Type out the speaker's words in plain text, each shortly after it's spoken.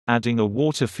Adding a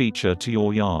water feature to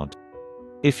your yard.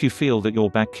 If you feel that your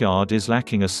backyard is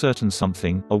lacking a certain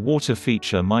something, a water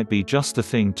feature might be just the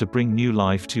thing to bring new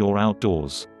life to your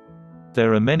outdoors.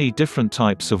 There are many different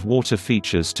types of water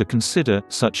features to consider,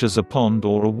 such as a pond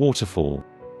or a waterfall.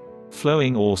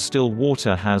 Flowing or still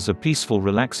water has a peaceful,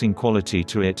 relaxing quality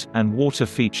to it, and water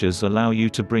features allow you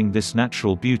to bring this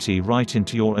natural beauty right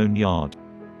into your own yard.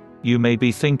 You may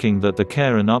be thinking that the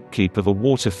care and upkeep of a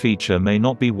water feature may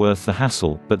not be worth the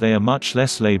hassle, but they are much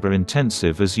less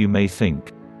labor-intensive as you may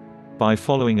think. By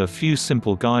following a few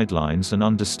simple guidelines and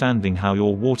understanding how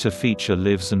your water feature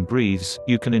lives and breathes,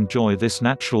 you can enjoy this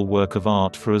natural work of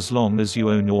art for as long as you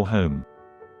own your home.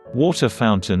 Water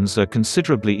fountains are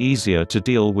considerably easier to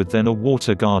deal with than a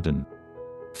water garden.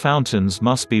 Fountains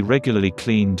must be regularly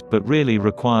cleaned, but really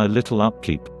require little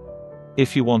upkeep.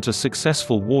 If you want a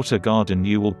successful water garden,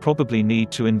 you will probably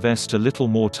need to invest a little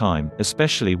more time,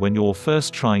 especially when you're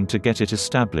first trying to get it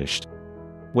established.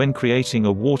 When creating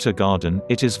a water garden,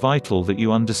 it is vital that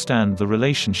you understand the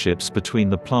relationships between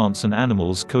the plants and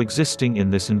animals coexisting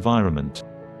in this environment.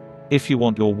 If you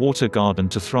want your water garden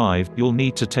to thrive, you'll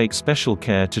need to take special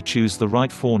care to choose the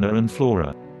right fauna and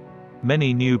flora.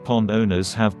 Many new pond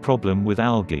owners have problem with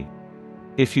algae.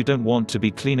 If you don't want to be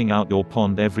cleaning out your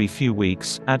pond every few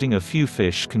weeks, adding a few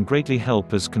fish can greatly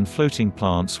help, as can floating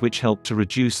plants, which help to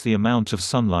reduce the amount of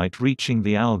sunlight reaching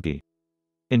the algae.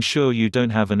 Ensure you don't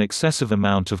have an excessive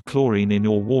amount of chlorine in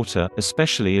your water,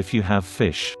 especially if you have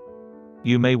fish.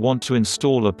 You may want to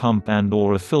install a pump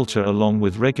and/or a filter, along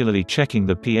with regularly checking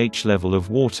the pH level of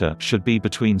water should be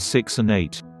between 6 and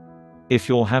 8. If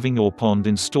you're having your pond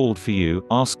installed for you,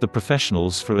 ask the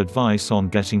professionals for advice on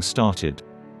getting started.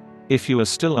 If you are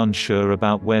still unsure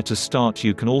about where to start,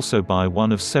 you can also buy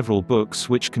one of several books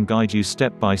which can guide you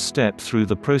step by step through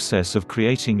the process of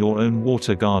creating your own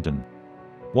water garden.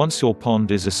 Once your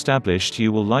pond is established,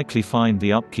 you will likely find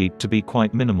the upkeep to be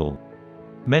quite minimal.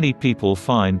 Many people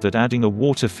find that adding a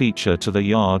water feature to their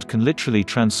yard can literally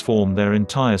transform their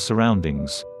entire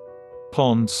surroundings.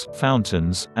 Ponds,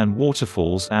 fountains, and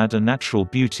waterfalls add a natural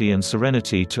beauty and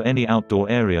serenity to any outdoor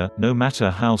area, no matter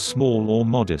how small or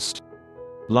modest.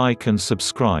 Like and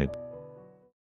subscribe.